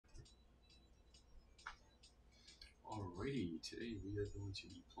today we are going to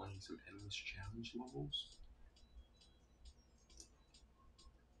be playing some endless challenge levels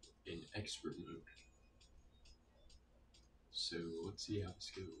in expert mode. So let's see how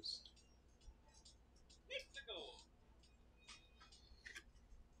this goes.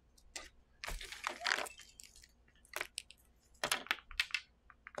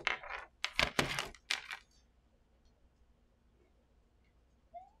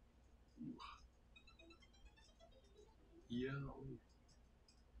 Yeah,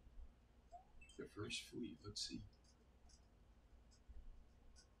 the first fleet, let's see.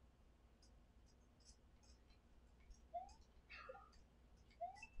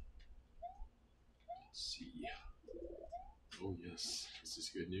 Let's see. Oh yes, this is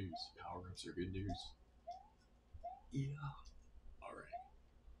good news. Power-ups are good news. Yeah. Alright.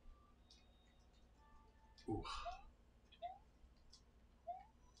 Ooh.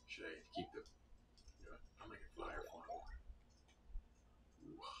 Should I keep the... You know, I'm like a firefly.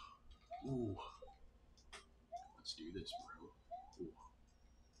 Ooh. Ooh. Let's do this, bro. Ooh.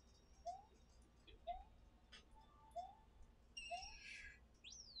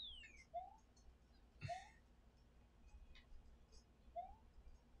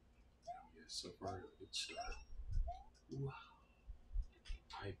 Yeah, so far, a good start. Ooh.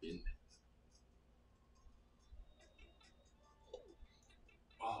 I've been...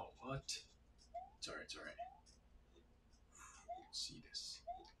 Oh, what? It's alright, it's alright. Let's see this.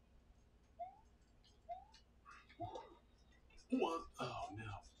 What? Oh no.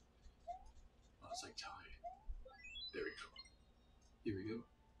 Oh, it's like tied. There we go. Here we go.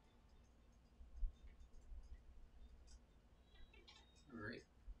 Alright.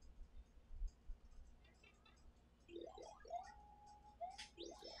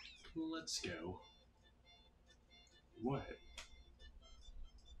 Let's go. What?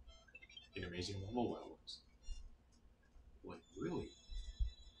 An amazing level levels. Like, really?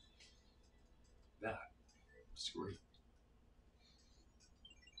 That was great.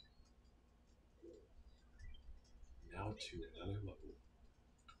 Now to another level.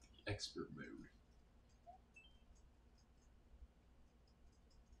 The expert mode.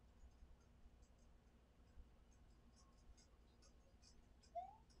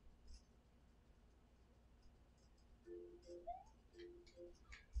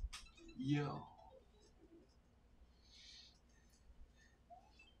 Yo.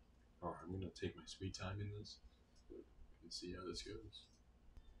 Alright, I'm gonna take my sweet time in this and see how this goes.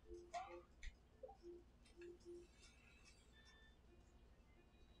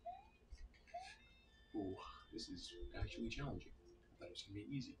 Ooh, this is actually challenging. I thought it was gonna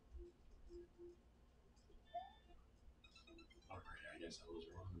be easy. Alright, I guess I was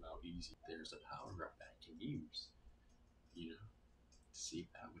wrong about easy. There's a power up that I can use, you know, to see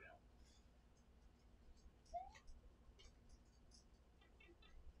if that would help.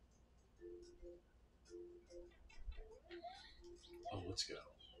 Oh, let's go.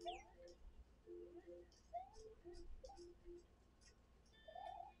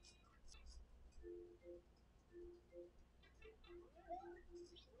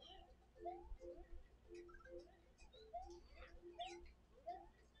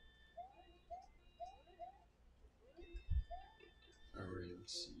 Alright,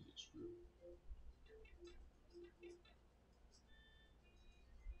 let's see this room.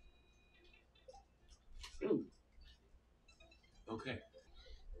 Ooh. Okay.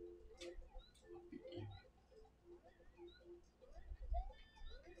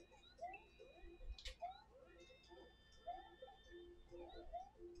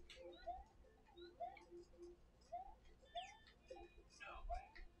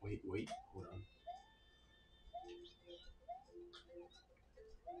 Wait, hold on.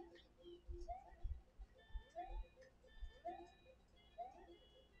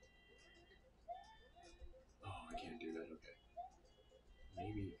 Oh, I can't do that, okay.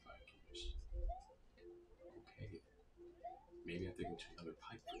 Maybe if I can just... Okay. Maybe I have to go to another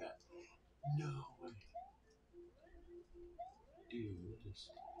pipe for that. No way. Dude, what is...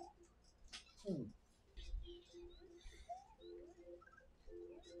 Oh.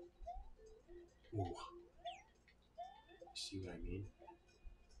 Ooh. See what I mean?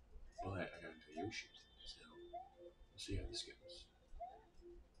 But I got into the ocean, so we'll see how this goes.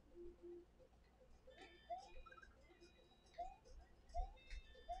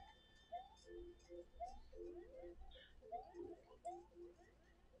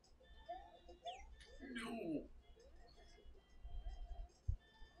 No!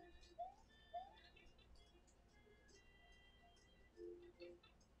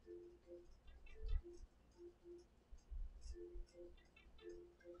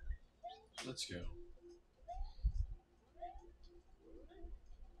 Let's go.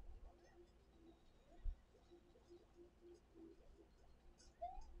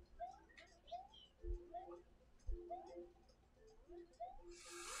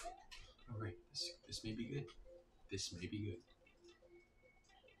 Alright, this may be good. This may be good.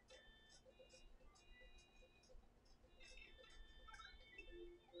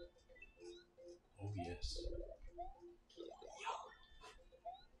 Oh yes.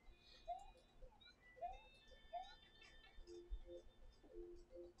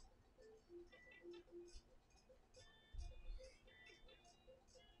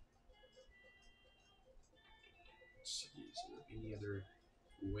 Let's see, is there any other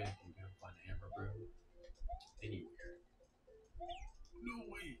way I can go find a hammer, bro? Anywhere. No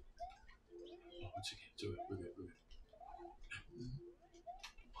way! Oh, it's okay. Do it. We're good. We're good.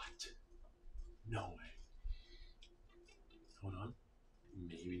 What? No way. Hold on.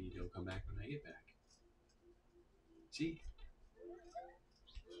 Maybe they'll come back when I get back. See?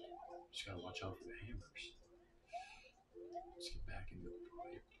 Just gotta watch out for the hammers. Let's get back into the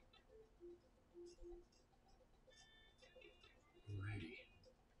pipe. Alrighty.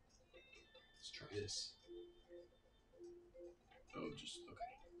 Let's try this. Oh, just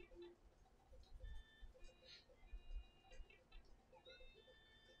okay.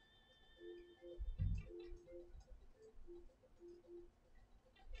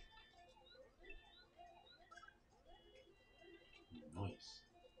 Nice.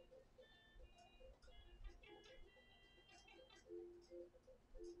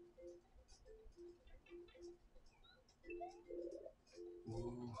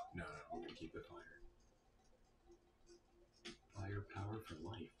 Ooh, no, we're gonna keep it fire. Fire power for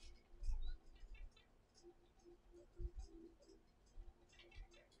life.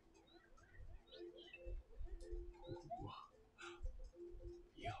 Ooh.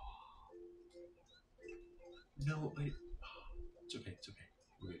 Yeah. No, wait. It's okay. It's okay.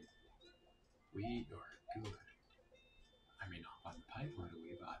 We're good. We are good. I may not find the pipe right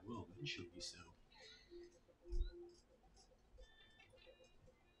away, but I will eventually. So.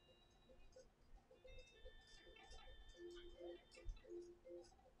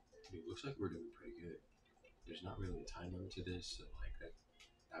 It looks like we're doing pretty good. There's not really a time limit to this, so like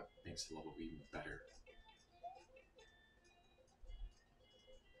that makes the level even better.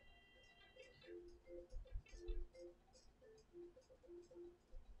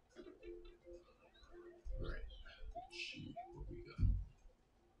 Alright, let's see what we got.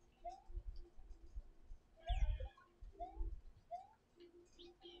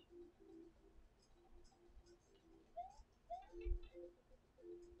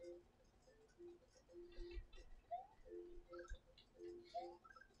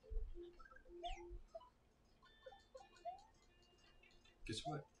 Guess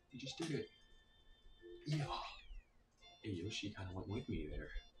what? You just did it. Yeah. Hey, Yoshi kind of went with me there.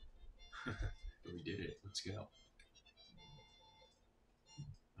 But we did it. Let's go.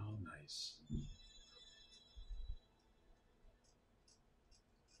 Oh, nice.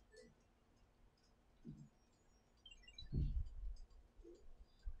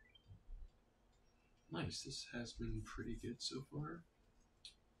 Nice. This has been pretty good so far.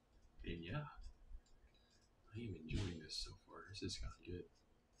 And yeah, I am enjoying this so far. This has gone good.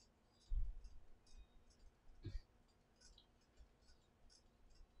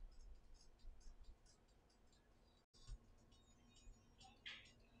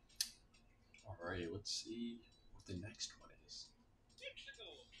 Alright, let's see what the next one is.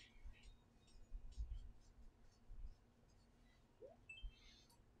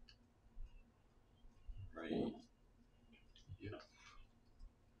 Right. Yeah.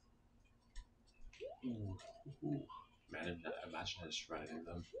 Ooh, ooh. Man, imagine just running into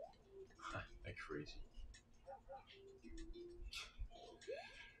them. Like crazy.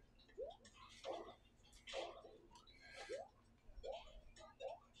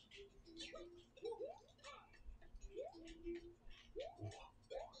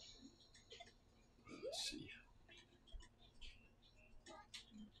 Let's see.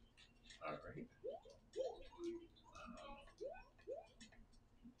 Alright.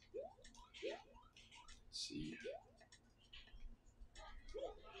 See.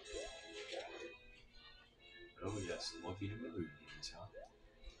 Oh yes, love being in the mood games, huh?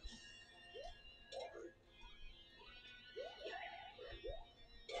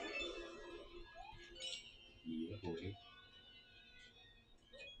 Yeah, boy.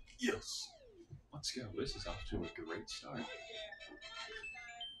 Yes! Let's go. This is off to a great start.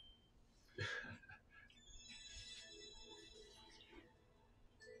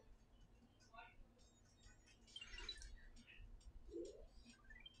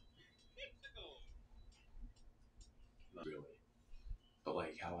 Not really. But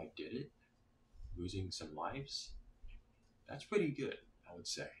like how I did it, losing some lives, that's pretty good, I would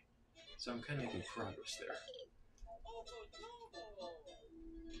say. So I'm kind of making progress there.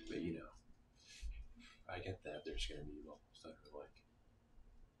 you know, I get that there's gonna be levels that are like,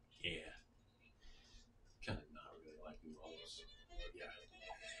 yeah, kind of not really like new levels. Yeah.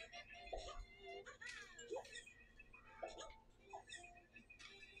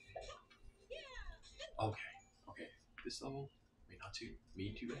 Okay. Okay. This level may not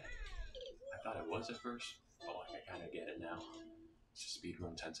be too bad. I thought it was at first, but like I kind of get it now. It's a speed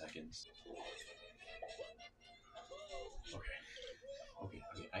run 10 seconds. Okay. Okay.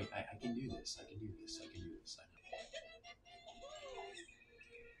 Okay. I can do this. I can do this. I can do this. I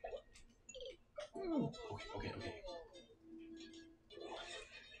know. Okay. Okay. Okay.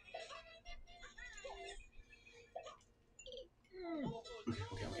 Okay.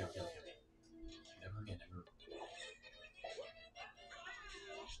 Okay. Okay. Okay. Okay. Never again. Never.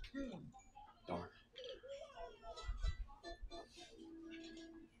 Darn.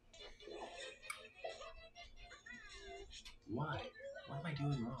 Why? What am I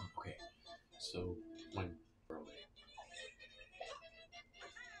doing wrong? Okay. So when early.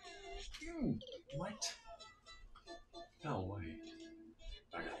 What? No way.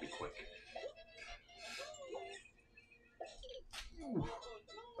 I gotta be quick.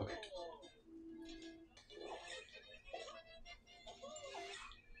 Okay.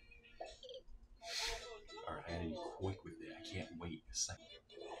 Alright, I gotta be quick with it. I can't wait a second.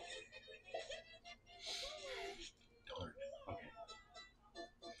 Darn. Okay.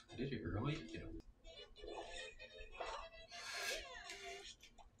 I did it early.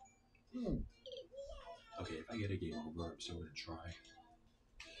 Okay, if I get a game over, I'm still gonna try.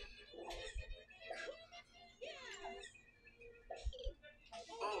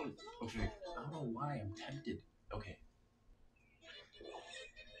 Oh, okay. I don't know why I'm tempted. Okay.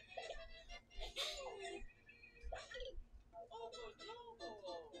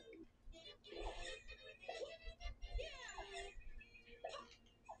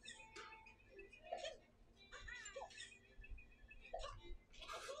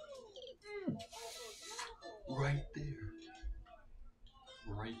 Right there.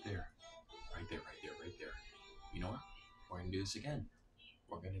 Right there. Right there, right there, right there. You know what? We're gonna do this again.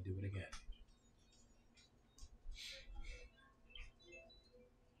 We're gonna do it again.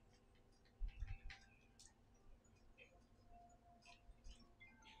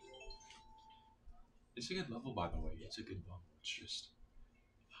 It's a good level, by the way. It's a good level. It's just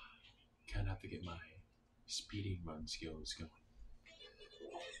kind of have to get my speeding run skills going.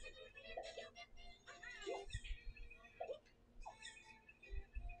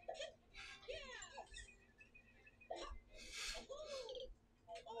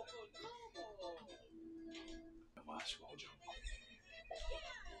 The last wall jump.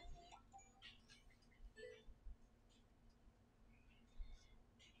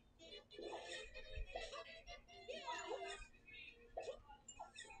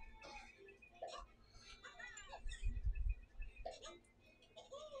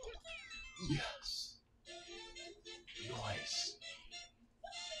 Yes. Nice.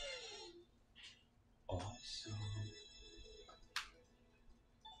 Awesome.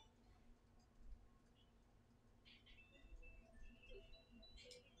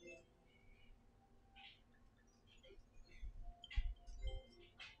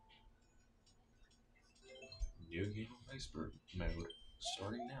 New game of iceberg mode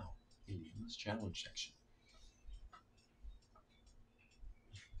starting now in the endless challenge section.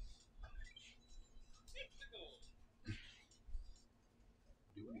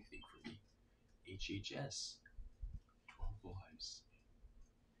 Do anything for me. HHS. 12 lives.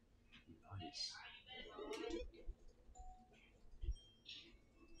 Nice.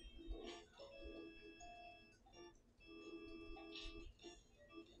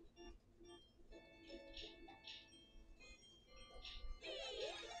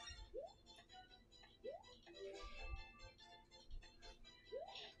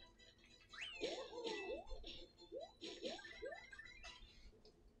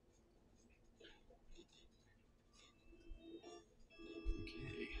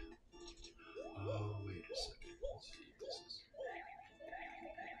 Okay. Oh, wait a second. Let's see if this is.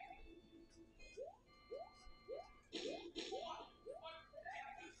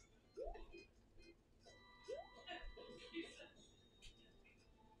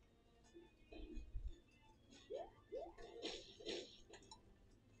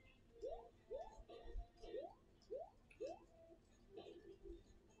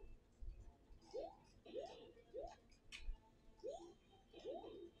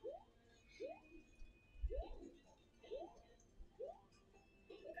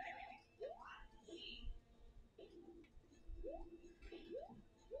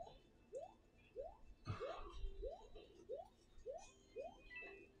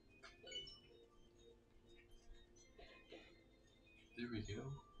 There we go.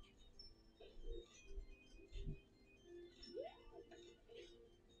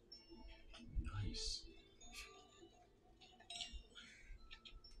 Nice.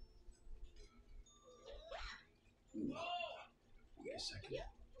 Ooh. Wait a second.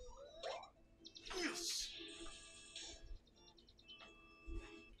 Yes!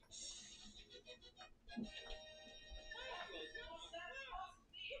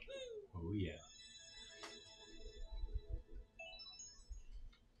 Oh yeah.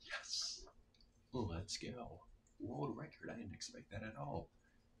 Yes! Let's go. World record. I didn't expect that at all.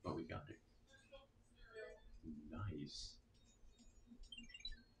 But we got it. Nice.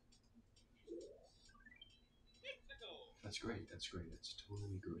 That's great. That's great. That's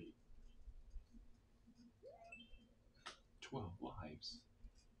totally great. 12 lives.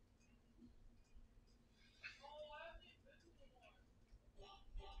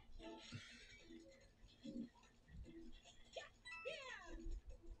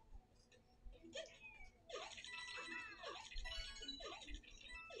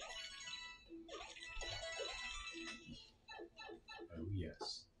 Oh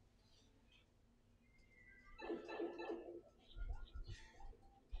yes.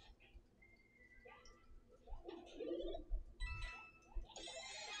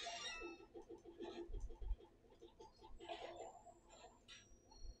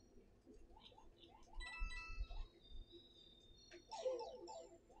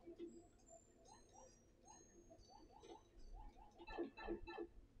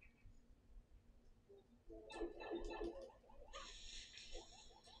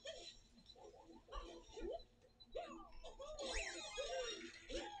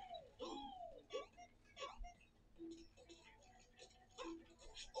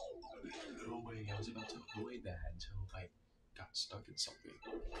 No way. I was about to avoid that until I got stuck in something.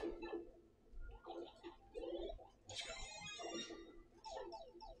 Let's go.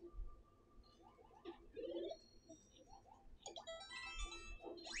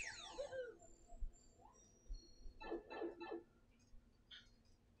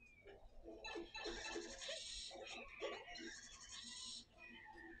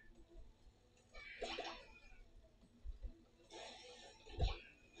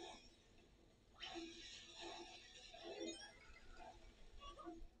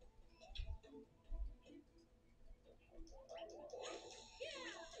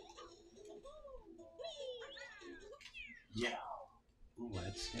 Yeah.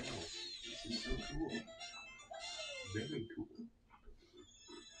 Let's go. This is so cool. Very cool.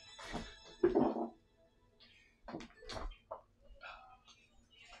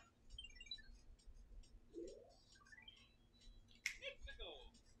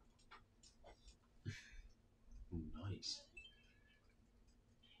 Nice.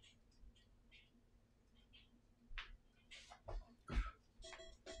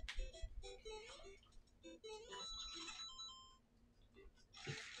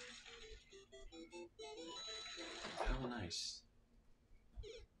 How nice.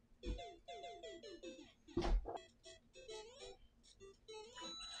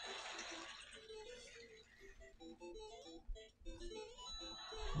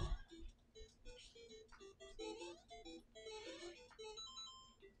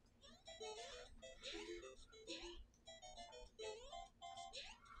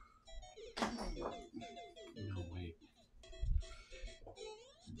 No way.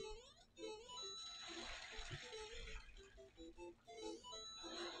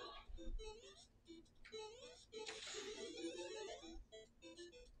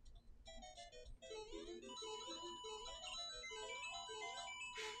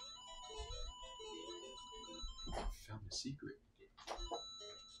 Found a secret.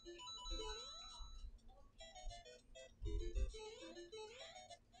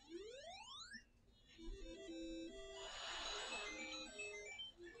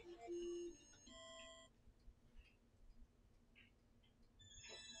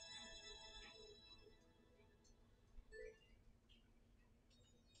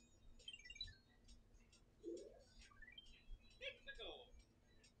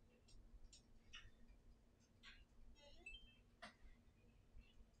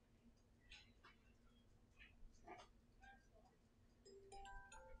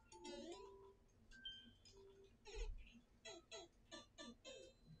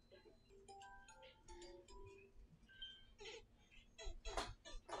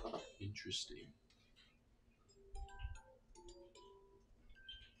 Interesting.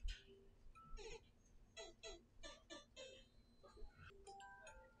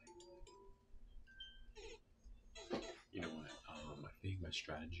 You know what? I think my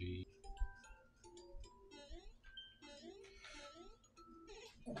strategy.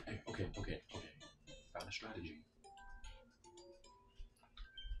 Okay. Found a strategy.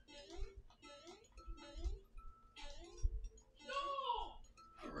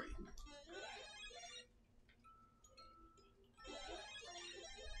 Alright.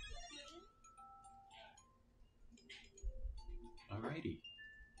 Alrighty.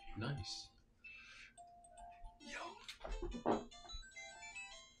 Nice.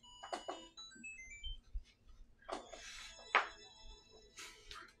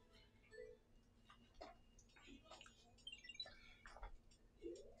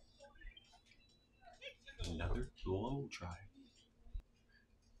 Another blow try.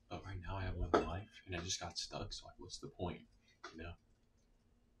 But right now I have 1 life and I just got stuck, so like what's the point? You know?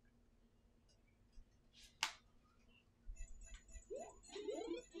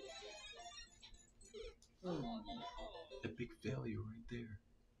 Epic failure right there.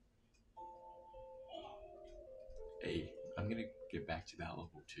 Hey, I'm gonna get back to that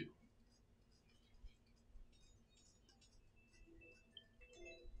level too.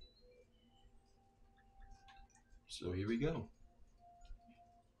 So here we go.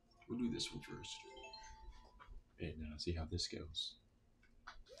 We'll do this one first. And see how this goes.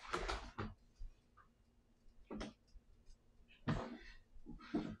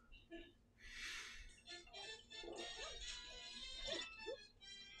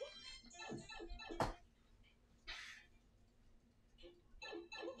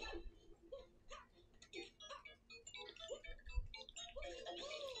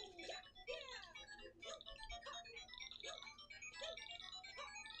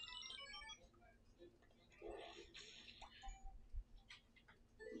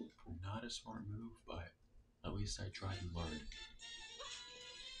 Not a smart move, but at least I tried and learned.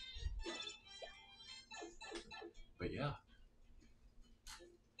 But yeah.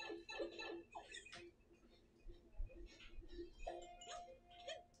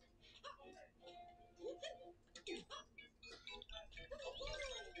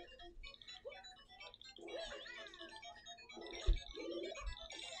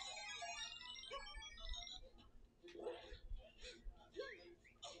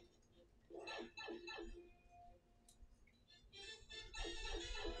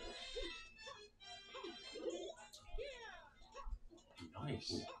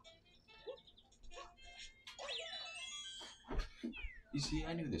 Nice. You see,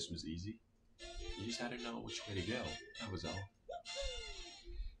 I knew this was easy. You just had to know which way to go. That was all.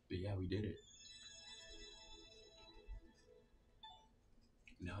 But yeah, we did it.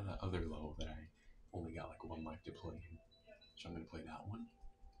 Now that other level that I only got like 1 life to play in. So I'm gonna play that one.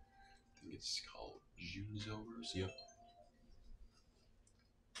 I think it's called June's Overs. Yep.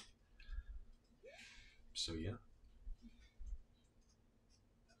 So yeah.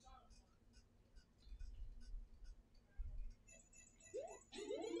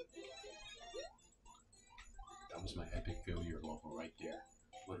 That was my epic failure level right there.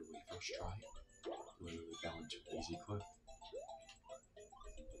 Literally first try. Literally fell into an easy clip.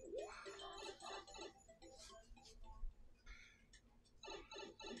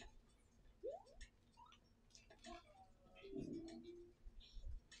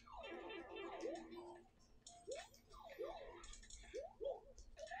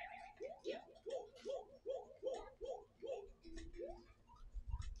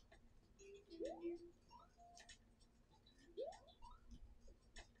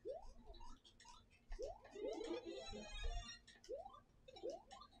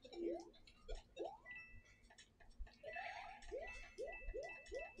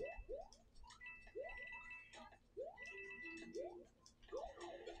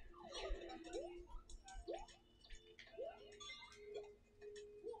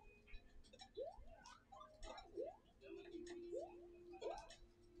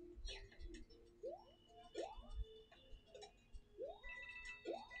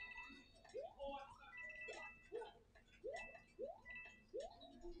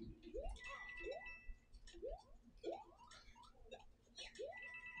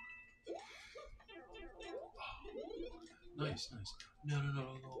 Nice. No. I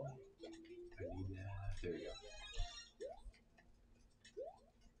need that. There you go.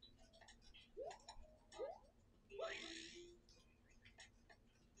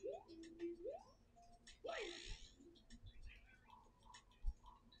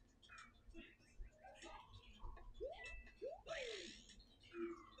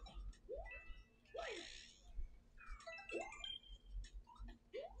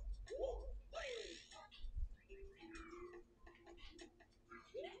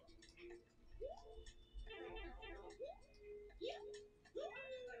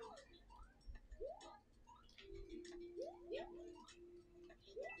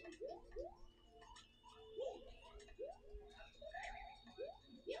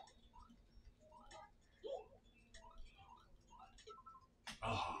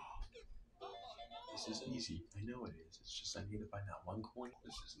 This is easy. I know it is. It's just I need to find that one coin.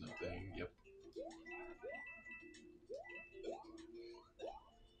 This is nothing. Yep.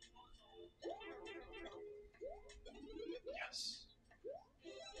 Yes.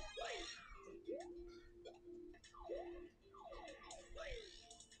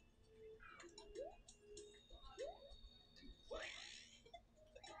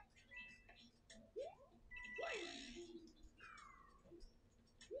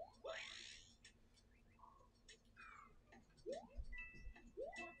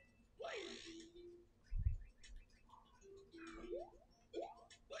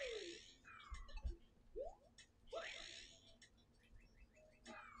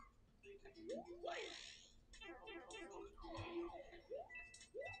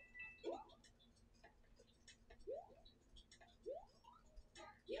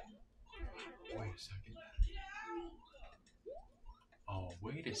 Wait a second. Oh,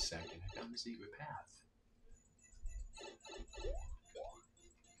 wait a second. I found the secret path.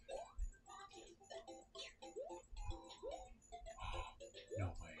 No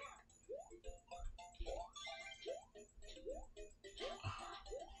way.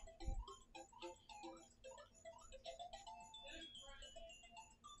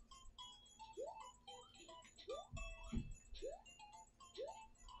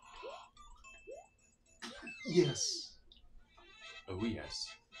 Yes. Oh, yes.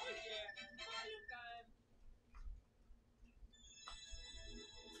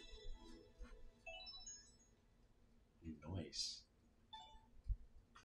 Nice.